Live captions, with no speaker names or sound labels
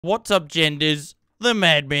What's up, genders? The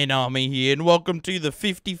Madman Army here, and welcome to the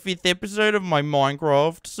 55th episode of my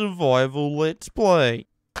Minecraft Survival Let's Play.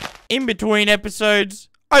 In between episodes,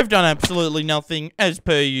 I've done absolutely nothing, as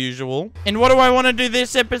per usual. And what do I want to do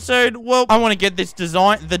this episode? Well, I want to get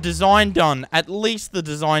the design done, at least the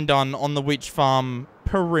design done on the witch farm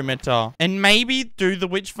perimeter. And maybe do the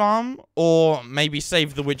witch farm, or maybe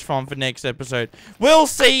save the witch farm for next episode. We'll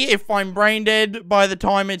see if I'm brain dead by the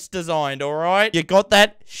time it's designed, alright? You got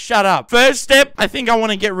that? Shut up. First step, I think I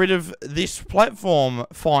want to get rid of this platform,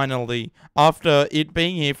 finally, after it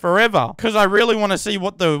being here forever. Because I really want to see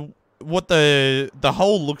what the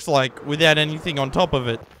hole looks like without anything on top of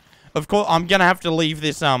it. Of course, I'm gonna have to leave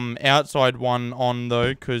this outside one on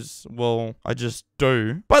though, because, well, I just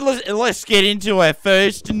do. But let's get into our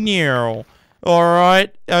first neural.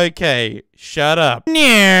 Alright, okay, shut up.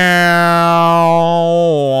 Now,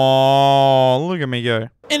 look at me go.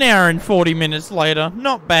 An hour and 40 minutes later,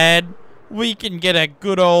 not bad. We can get a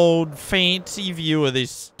good old fancy view of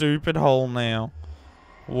this stupid hole now.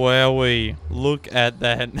 Wowee, look at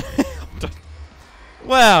that.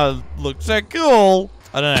 Wow, looks so cool.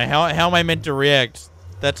 I don't know, how am I meant to react?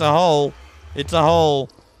 That's a hole. It's a hole.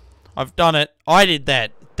 I've done it. I did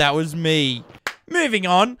that. That was me. Moving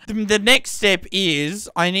on. The next step is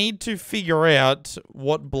I need to figure out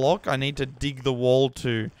what block I need to dig the wall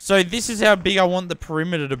to. So this is how big I want the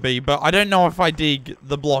perimeter to be, but I don't know if I dig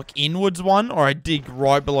the block inwards one or I dig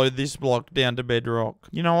right below this block down to bedrock.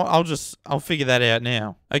 You know what? I'll figure that out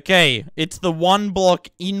now. Okay, it's the one block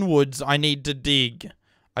inwards I need to dig.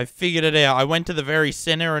 I figured it out. I went to the very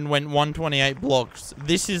center and went 128 blocks.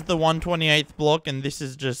 This is the 128th block, and this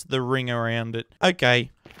is just the ring around it.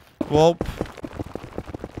 Okay. Well,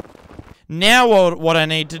 now what I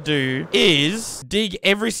need to do is dig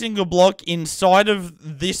every single block inside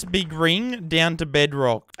of this big ring down to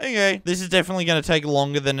bedrock. Okay. This is definitely going to take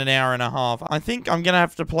longer than an hour and a half. I think I'm going to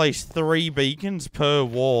have to place 3 beacons per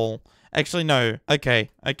wall. Actually, no. Okay.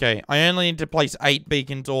 I only need to place 8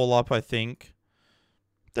 beacons all up, I think.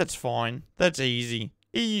 That's fine. That's easy.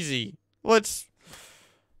 Easy.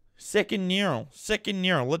 Second neural.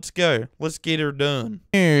 Let's go. Let's get her done.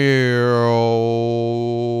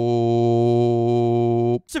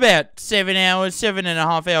 It's about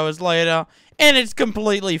 7.5 hours later, and it's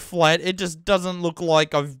completely flat. It just doesn't look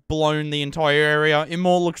like I've blown the entire area. It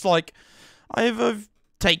more looks like I've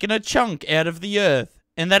taken a chunk out of the earth,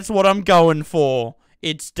 and that's what I'm going for.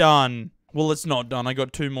 It's done. Well, it's not done. I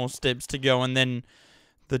got 2 more steps to go, and then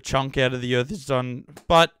the chunk out of the earth is done.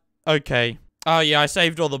 But, okay. Oh, yeah, I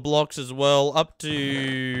saved all the blocks as well. Up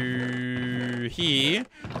to here.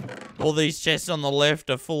 All these chests on the left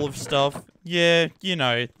are full of stuff. Yeah, you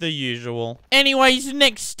know, the usual. Anyways,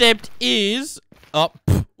 next step is... Oh,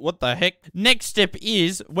 what the heck? Next step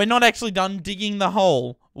is, we're not actually done digging the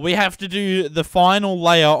hole. We have to do the final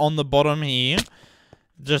layer on the bottom here.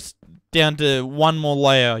 Just down to 1 more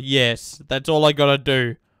layer. Yes, that's all I gotta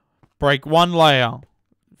do. Break 1 layer.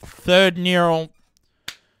 3rd neural.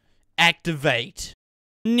 Activate.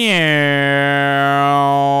 Now,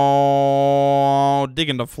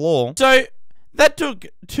 digging the floor. So, that took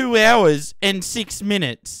 2 hours and 6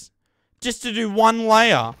 minutes. Just to do 1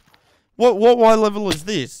 layer. What Y level is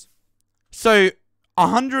this? So,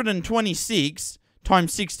 126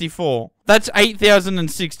 times 64. That's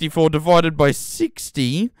 8,064 divided by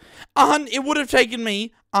 60. It would have taken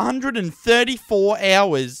me 134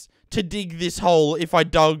 hours to dig this hole if I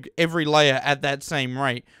dug every layer at that same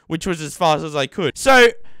rate, which was as fast as I could.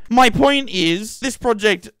 So, my point is, this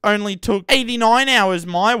project only took 89 hours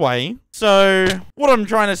my way. So, what I'm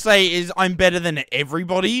trying to say is I'm better than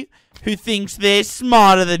everybody who thinks they're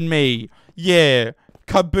smarter than me. Yeah,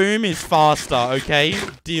 Kaboom is faster, okay?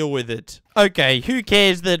 Deal with it. Okay, who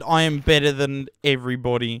cares that I am better than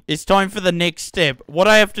everybody? It's time for the next step. What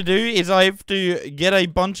I have to do is I have to get a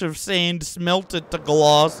bunch of sand, smelt it to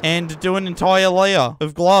glass, and do an entire layer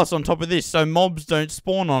of glass on top of this so mobs don't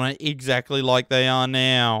spawn on it exactly like they are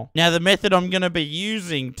now. Now, the method I'm going to be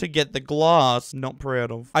using to get the glass, not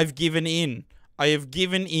proud of. I've given in. I have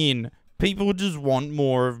given in. People just want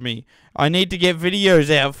more of me. I need to get videos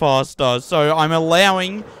out faster, so I'm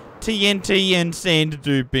allowing TNT and sand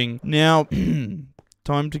duping. Now,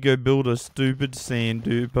 time to go build a stupid sand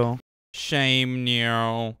duper. Shame,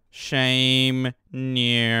 Nero. Shame,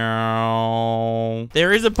 Nero.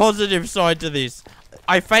 There is a positive side to this.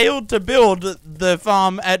 I failed to build the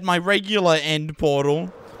farm at my regular end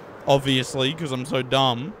portal. Obviously, because I'm so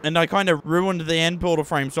dumb. And I kind of ruined the end portal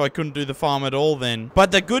frame, so I couldn't do the farm at all then.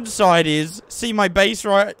 But the good side is, see my base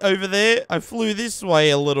right over there? I flew this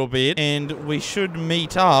way a little bit, and we should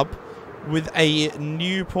meet up with a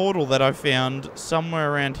new portal that I found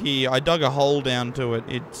somewhere around here. I dug a hole down to it.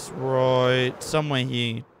 It's right somewhere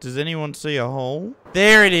here. Does anyone see a hole?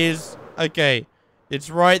 There it is. Okay. It's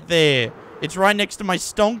right there. It's right next to my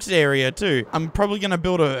stonks area too. I'm probably going to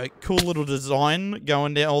build a cool little design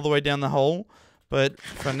going down all the way down the hole. But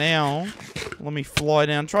for now, let me fly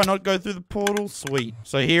down. Try not to go through the portal. Sweet.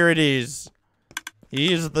 So here it is.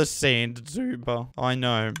 Here's the sand tuber. I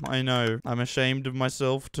know. I'm ashamed of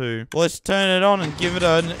myself too. Let's turn it on and give it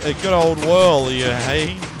a good old whirl, yeah,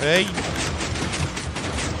 hey?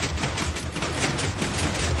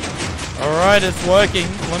 Alright, it's working.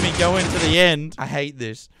 Let me go into the end. I hate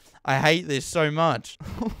this. I hate this so much.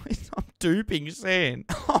 I'm duping sand.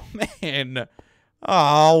 Oh, man.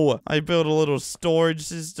 Oh, I built a little storage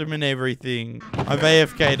system and everything. I've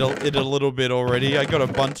AFK'd it a little bit already. I got a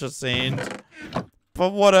bunch of sand.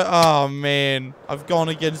 But what a... Oh, man. I've gone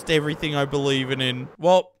against everything I believe in.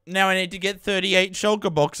 Well, now I need to get 38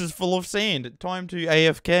 shulker boxes full of sand. Time to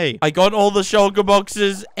AFK. I got all the shulker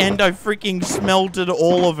boxes, and I freaking smelted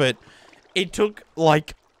all of it. It took,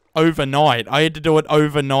 like, overnight. I had to do it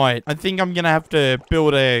overnight. I think I'm gonna have to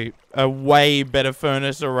build a way better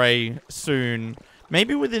furnace array soon.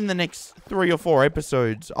 Maybe within the next 3 or 4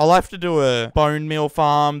 episodes. I'll have to do a bone meal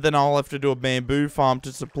farm, then I'll have to do a bamboo farm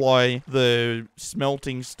to supply the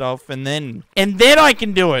smelting stuff, and then I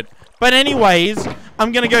can do it. But anyways,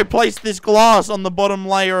 I'm gonna go place this glass on the bottom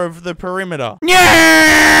layer of the perimeter.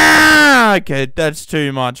 Yeah! Okay, that's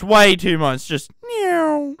too much. Way too much. Just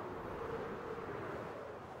meow.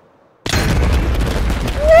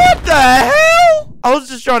 What the hell? I was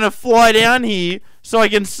just trying to fly down here so I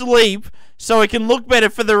can sleep, so I can look better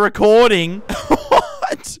for the recording.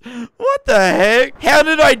 What? What the heck? How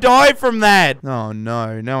did I die from that? Oh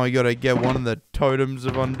no, now I gotta get one of the totems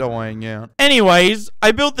of undying out. Anyways,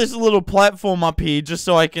 I built this little platform up here just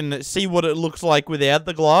so I can see what it looks like without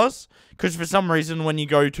the glass. Because for some reason, when you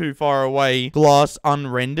go too far away, glass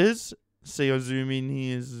unrenders. See, I zoom in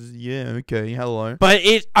here. Yeah, okay, hello. But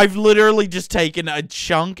I've literally just taken a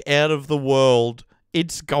chunk out of the world.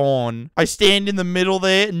 It's gone. I stand in the middle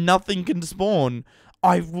there, nothing can spawn.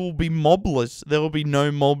 I will be mobless. There will be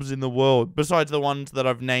no mobs in the world. Besides the ones that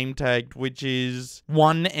I've name tagged, which is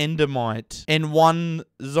 1 endermite. And 1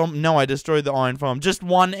 no, I destroyed the iron farm. Just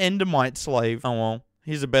 1 endermite slave. Oh well.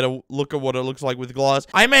 Here's a better look at what it looks like with glass.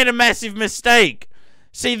 I made a massive mistake.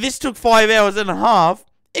 See, this took 5 hours and a half.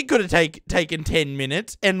 It could have taken 10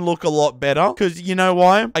 minutes and look a lot better. Because you know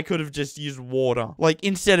why? I could have just used water. Like,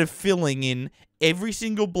 instead of filling in every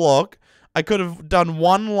single block, I could have done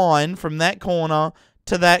 1 line from that corner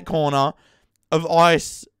to that corner of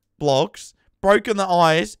ice blocks, broken the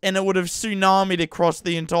ice, and it would have tsunamied across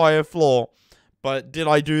the entire floor. But did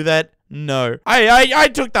I do that? No. I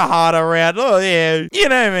took the harder route. Oh, yeah. You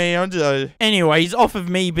know me. I'm just... Anyways, off of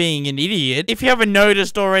me being an idiot, if you haven't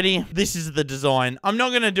noticed already, this is the design. I'm not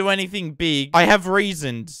going to do anything big. I have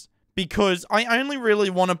reasons. Because I only really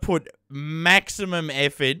want to put maximum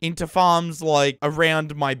effort into farms, like,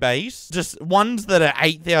 around my base. Just ones that are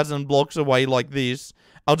 8,000 blocks away like this.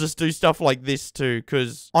 I'll just do stuff like this too,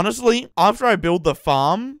 because honestly, after I build the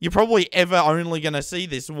farm, you're probably ever only going to see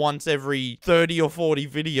this once every 30 or 40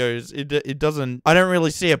 videos. It doesn't, I don't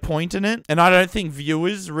really see a point in it, and I don't think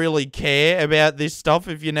viewers really care about this stuff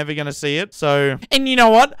if you're never going to see it. So, and you know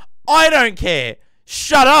what? I don't care.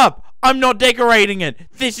 Shut up. I'm not decorating it.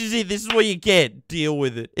 This is it. This is what you get. Deal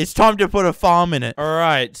with it. It's time to put a farm in it.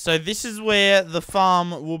 Alright, so this is where the farm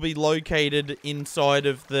will be located inside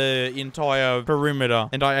of the entire perimeter.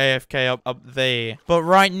 And I AFK up there. But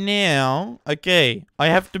right now, okay, I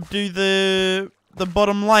have to do the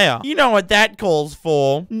bottom layer. You know what that calls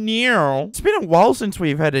for. Neural. It's been a while since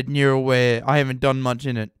we've had a neural where I haven't done much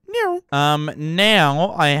in it.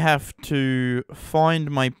 Now I have to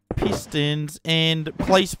find my pistons and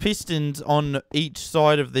place pistons on each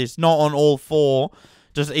side of this. Not on all 4,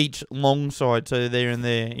 just each long side. So there and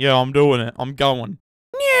there. Yeah, I'm doing it. I'm going.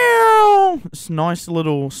 It's nice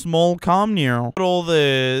little small calm neural. Got all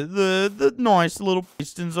the nice little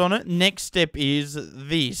pistons on it. Next step is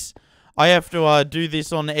this. I have to do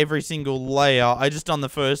this on every single layer. I just done the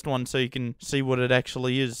first one so you can see what it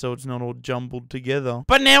actually is, so it's not all jumbled together.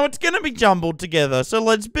 But now it's going to be jumbled together, so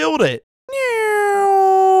let's build it.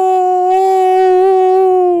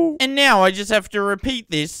 And now I just have to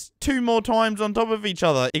repeat this 2 more times on top of each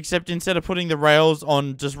other. Except instead of putting the rails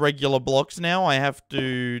on just regular blocks now, I have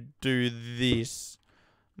to do this.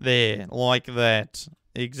 There, like that.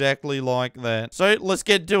 Exactly like that. So, let's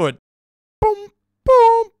get to it. Boom,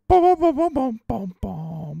 boom.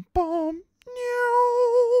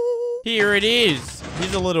 Here it is.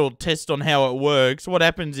 Here's a little test on how it works. What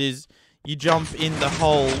happens is you jump in the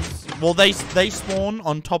holes. Well, they spawn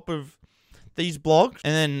on top of these blocks,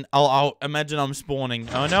 and then I'll imagine I'm spawning.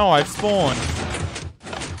 Oh no, I've spawned.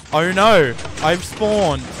 Oh no, I've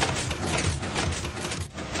spawned.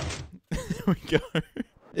 There we go.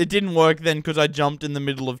 It didn't work then because I jumped in the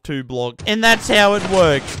middle of 2 blocks. And that's how it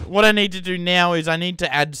works. What I need to do now is I need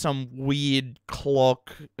to add some weird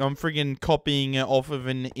clock. I'm friggin' copying it off of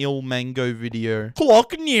an Il Mango video.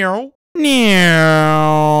 Clock now.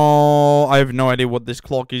 Now. I have no idea what this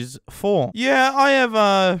clock is for. Yeah, I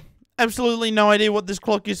have absolutely no idea what this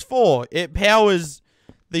clock is for. It powers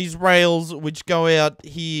these rails which go out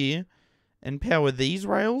here and power these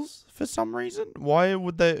rails. For some reason? Why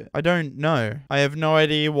would they? I don't know. I have no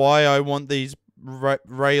idea why I want these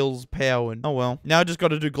rails powered. Oh well. Now I just got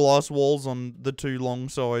to do glass walls on the 2 long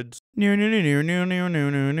sides. I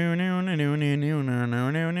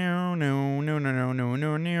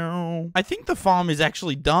think the farm is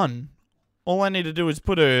actually done. All I need to do is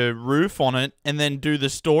put a roof on it and then do the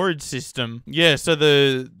storage system. Yeah, so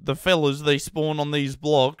the fellas, they spawn on these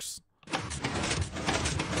blocks.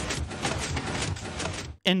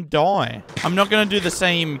 And die. I'm not going to do the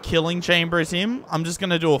same killing chamber as him. I'm just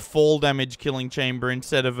going to do a fall damage killing chamber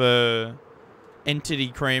instead of a entity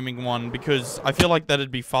cramming one because I feel like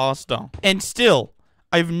that'd be faster. And still,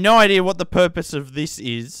 I have no idea what the purpose of this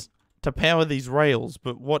is to power these rails,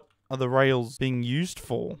 but what are the rails being used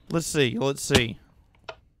for? Let's see.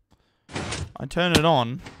 I turn it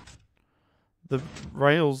on. The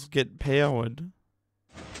rails get powered.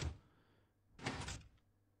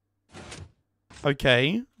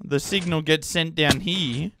 Okay, the signal gets sent down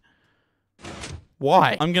here.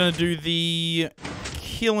 Why? I'm gonna do the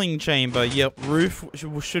killing chamber. Yep, roof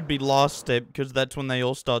should be last step because that's when they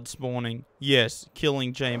all start spawning. Yes,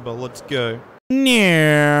 killing chamber. Let's go. No,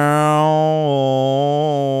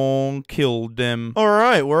 killed them.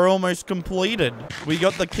 Alright, we're almost completed. We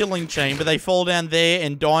got the killing chamber. They fall down there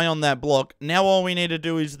and die on that block. Now all we need to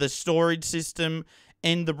do is the storage system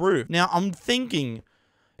and the roof. Now, I'm thinking...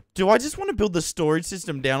 do I just want to build the storage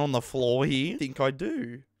system down on the floor here? I think I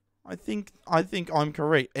do. I think I'm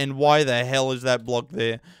correct. And why the hell is that block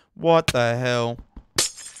there? What the hell?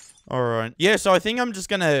 Alright. Yeah, so I think I'm just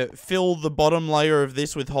going to fill the bottom layer of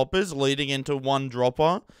this with hoppers leading into 1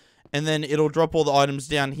 dropper. And then it'll drop all the items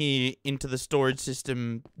down here into the storage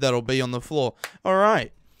system that'll be on the floor.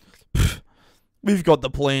 Alright. We've got the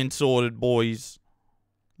plan sorted, boys.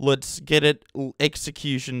 Let's get it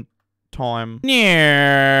execution time.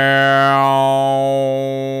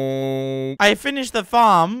 I finished the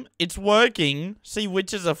farm. It's working. See,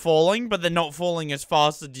 witches are falling, but they're not falling as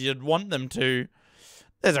fast as you'd want them to.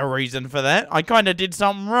 There's a reason for that. I kind of did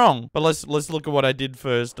something wrong. But let's look at what I did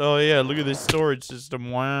first. Oh yeah, look at this storage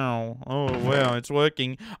system. Wow. Oh wow, it's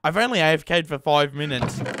working. I've only AFK'd for 5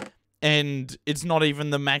 minutes, and it's not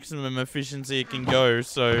even the maximum efficiency it can go.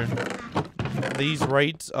 So these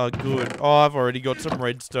rates are good. Oh, I've already got some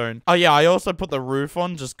redstone. Oh yeah, I also put the roof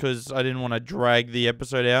on just because I didn't want to drag the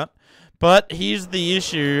episode out. But here's the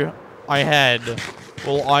issue I had.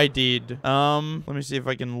 Well, I did. Let me see if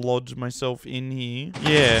I can lodge myself in here.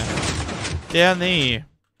 Yeah. Down there.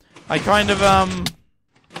 I kind of,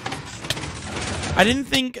 I didn't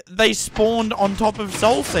think they spawned on top of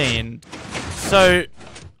soul sand. So,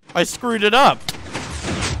 I screwed it up.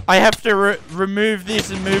 I have to remove this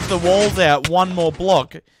and move the walls out 1 more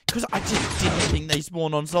block. Because I just didn't think they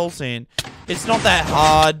spawned on soul sand. It's not that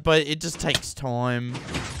hard, but it just takes time.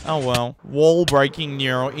 Oh well. Wall breaking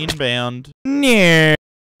Nero inbound. No.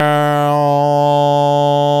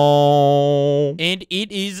 And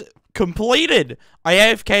it is completed. I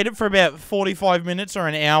AFK'd it for about 45 minutes or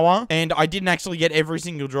an hour, and I didn't actually get every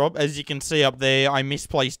single drop. As you can see up there, I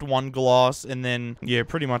misplaced 1 glass, and then, yeah,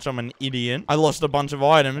 pretty much I'm an idiot. I lost a bunch of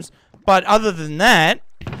items, but other than that,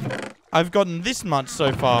 I've gotten this much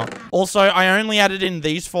so far. Also, I only added in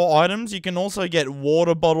these 4 items. You can also get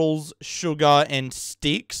water bottles, sugar, and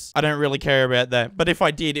sticks. I don't really care about that. But if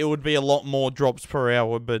I did, it would be a lot more drops per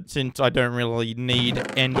hour. But since I don't really need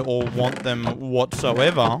and or want them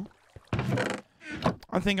whatsoever,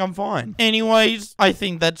 I think I'm fine. Anyways, I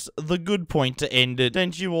think that's the good point to end it.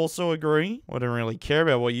 Don't you also agree? I don't really care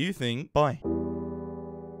about what you think. Bye.